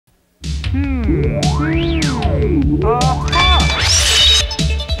Lila,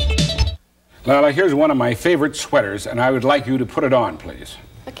 here's one of my favorite sweaters, and I would like you to put it on, please.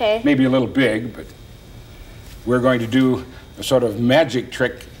 Okay. Maybe a little big, but we're going to do a sort of magic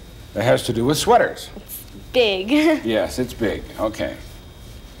trick that has to do with sweaters. It's big. Yes, it's big. Okay.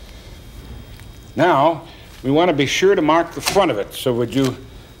 Now, we want to be sure to mark the front of it, so would you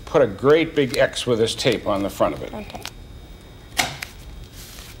put a great big X with this tape on the front of it? Okay.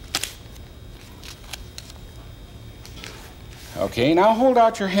 Okay, now hold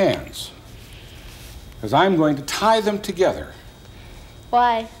out your hands, because I'm going to tie them together.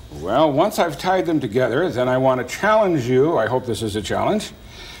 Why? Well, once I've tied them together, then I want to challenge you, I hope this is a challenge,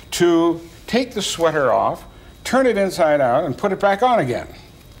 to take the sweater off, turn it inside out, and put it back on again.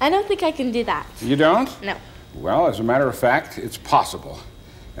 I don't think I can do that. You don't? No. Well, as a matter of fact, it's possible.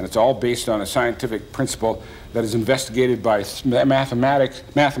 And it's all based on a scientific principle that is investigated by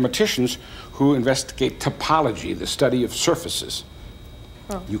mathematicians who investigate topology, the study of surfaces.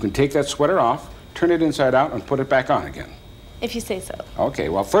 Oh. You can take that sweater off, turn it inside out, and put it back on again. If you say so. Okay,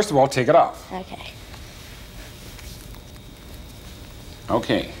 well, first of all, take it off. Okay.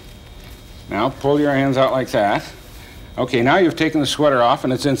 Okay. Now, pull your hands out like that. Okay, now you've taken the sweater off,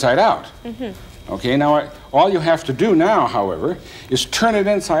 and it's inside out. Mm-hmm. Okay, now, all you have to do now, however, is turn it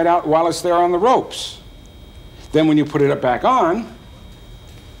inside out while it's there on the ropes. Then when you put it back on,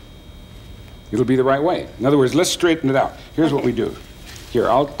 it'll be the right way. In other words, let's straighten it out. Here's what we do. Here,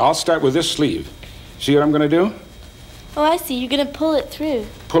 I'll start with this sleeve. See what I'm going to do? Oh, I see. You're going to pull it through.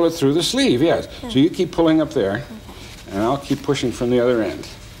 Pull it through the sleeve, yes. Yeah. So you keep pulling up there, okay. And I'll keep pushing from the other end.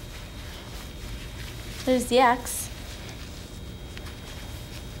 There's the X.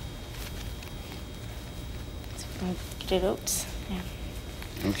 Get it out.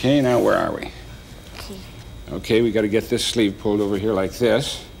 Yeah. Okay, now where are we? Okay. Okay, we got to get this sleeve pulled over here like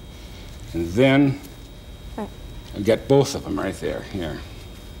this, and then Oh. I'll get both of them right there. Here.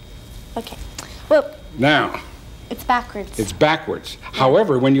 Okay. Well, Now, it's backwards. it's backwards.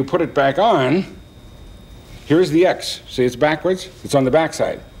 However, when you put it back on, here's the X. See, it's backwards. It's on the back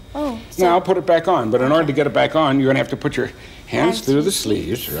side. Oh. So Now, put it back on. But in order to get it back on, you're going to have to put your hands through the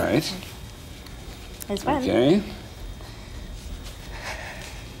sleeves, right? There's one. Okay.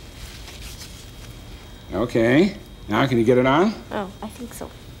 Okay. Now, can you get it on? Oh, I think so.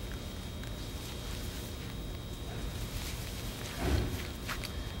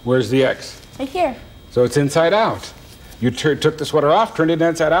 Where's the X? Right here. So it's inside out. You took the sweater off, turned it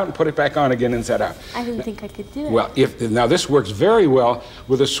inside out, and put it back on again inside out. I didn't think I could do it. Well, now this works very well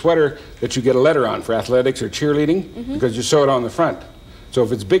with a sweater that you get a letter on for athletics or cheerleading, because you sew it on the front. So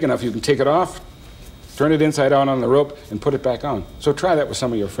if it's big enough, you can take it off, turn it inside out on the rope, and put it back on. So try that with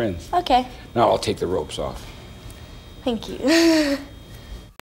some of your friends. Okay. Now I'll take the ropes off. Thank you.